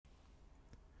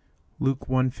Luke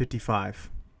 1:55.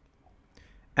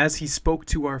 As he spoke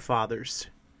to our fathers,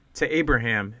 to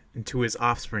Abraham and to his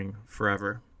offspring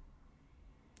forever.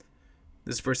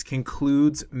 This verse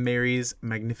concludes Mary's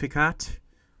Magnificat,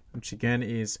 which again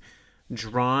is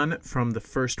drawn from the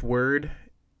first word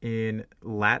in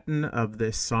Latin of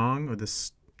this song, or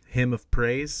this hymn of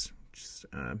praise, which is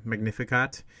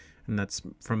Magnificat, and that's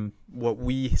from what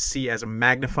we see as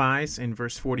magnifies in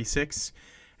verse 46.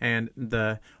 And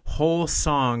the whole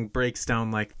song breaks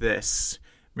down like this.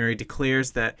 Mary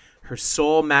declares that her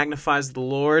soul magnifies the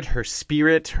Lord, her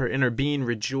spirit, her inner being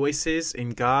rejoices in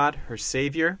God, her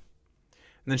Savior.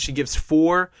 And then she gives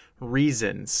 4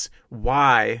 reasons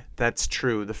why that's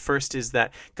true. The first is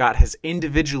that God has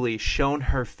individually shown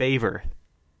her favor,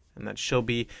 and that she'll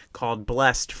be called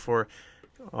blessed for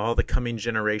all the coming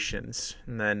generations.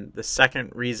 And then the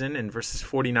second reason in verses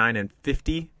 49 and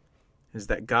 50 is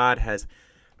that God has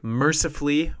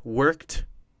mercifully worked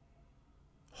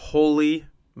holy,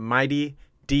 mighty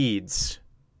deeds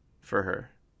for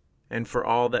her and for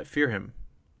all that fear him.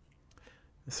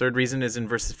 The third reason is in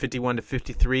verses 51 to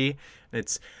 53. And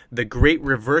it's the great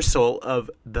reversal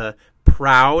of the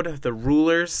proud, the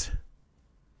rulers,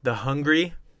 the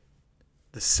hungry,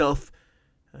 the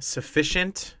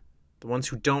self-sufficient, the ones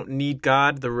who don't need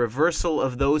God, the reversal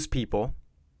of those people,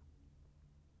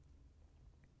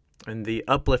 and the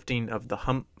uplifting of the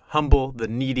humble, the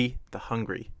needy, the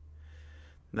hungry.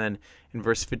 And then in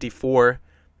verse 54,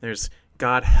 there's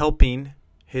God helping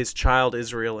his child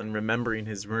Israel and remembering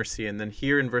his mercy. And then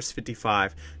here in verse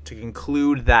 55, to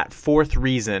conclude that fourth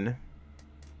reason,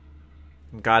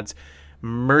 God's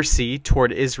mercy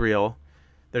toward Israel,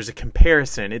 there's a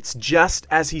comparison. It's just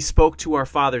as he spoke to our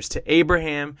fathers, to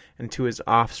Abraham and to his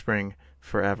offspring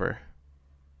forever.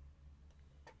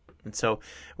 And so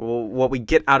what we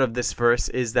get out of this verse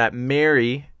is that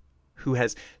Mary, who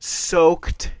has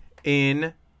soaked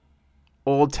in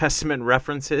Old Testament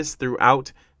references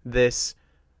throughout this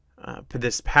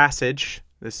passage,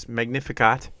 this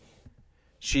Magnificat,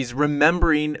 she's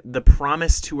remembering the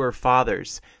promise to her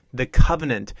fathers, the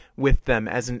covenant with them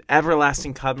as an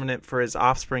everlasting covenant for his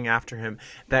offspring after him,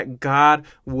 that God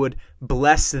would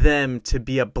bless them to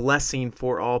be a blessing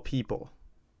for all people.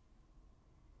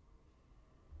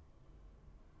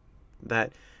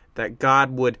 That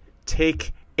God would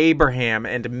take Abraham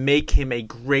and make him a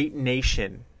great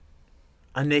nation,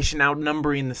 a nation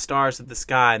outnumbering the stars of the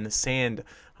sky and the sand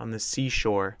on the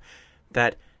seashore.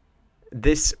 That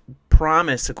this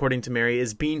promise, according to Mary,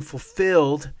 is being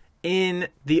fulfilled in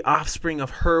the offspring of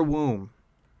her womb.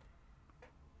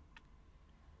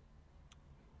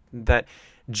 That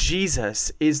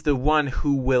Jesus is the one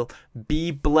who will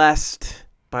be blessed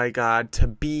by God to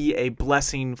be a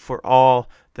blessing for all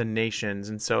the nations.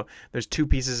 And so there's 2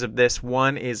 pieces of this.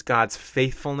 One is God's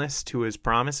faithfulness to his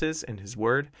promises and his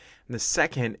word. And the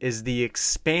second is the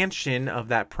expansion of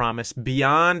that promise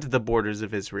beyond the borders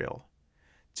of Israel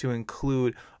to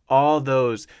include all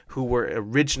those who were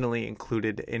originally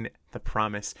included in the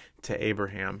promise to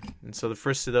Abraham. And so the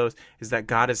first of those is that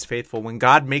God is faithful. When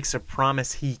God makes a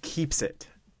promise, he keeps it.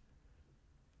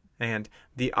 And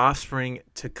the offspring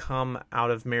to come out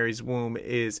of Mary's womb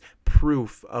is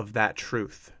proof of that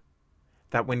truth.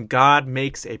 That when God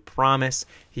makes a promise,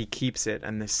 he keeps it.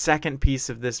 And the second piece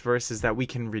of this verse is that we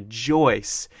can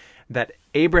rejoice that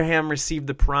Abraham received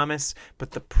the promise,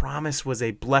 but the promise was a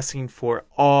blessing for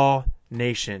all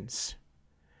nations.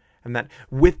 And that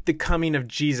with the coming of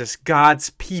Jesus, God's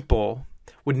people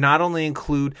would not only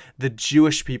include the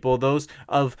Jewish people, those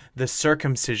of the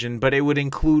circumcision, but it would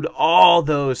include all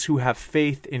those who have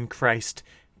faith in Christ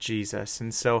Jesus.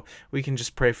 And so we can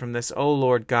just pray from this. Oh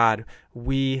Lord God,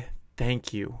 we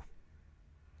thank you.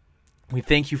 We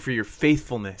thank you for your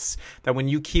faithfulness, that when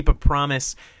you keep a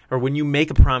promise, or when you make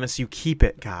a promise, you keep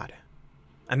it, God.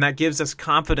 And that gives us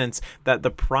confidence that the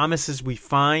promises we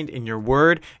find in your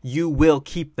word, you will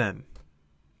keep them.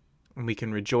 And we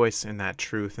can rejoice in that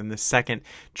truth. And the second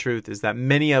truth is that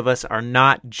many of us are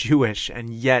not Jewish, and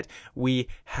yet we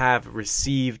have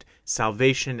received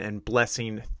salvation and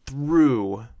blessing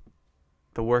through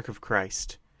the work of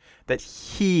Christ. That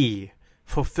he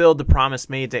fulfilled the promise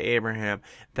made to Abraham,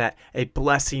 that a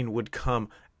blessing would come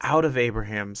out of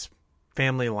Abraham's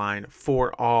family line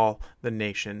for all the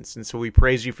nations. And so we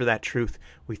praise you for that truth.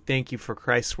 We thank you for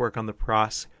Christ's work on the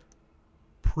cross,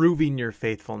 proving your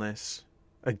faithfulness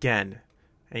again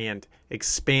and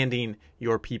expanding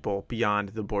your people beyond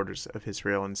the borders of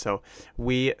Israel. And so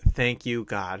we thank you,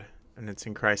 God, and it's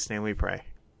in Christ's name we pray.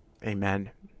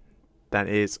 Amen. That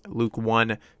is Luke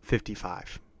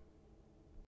 1:55.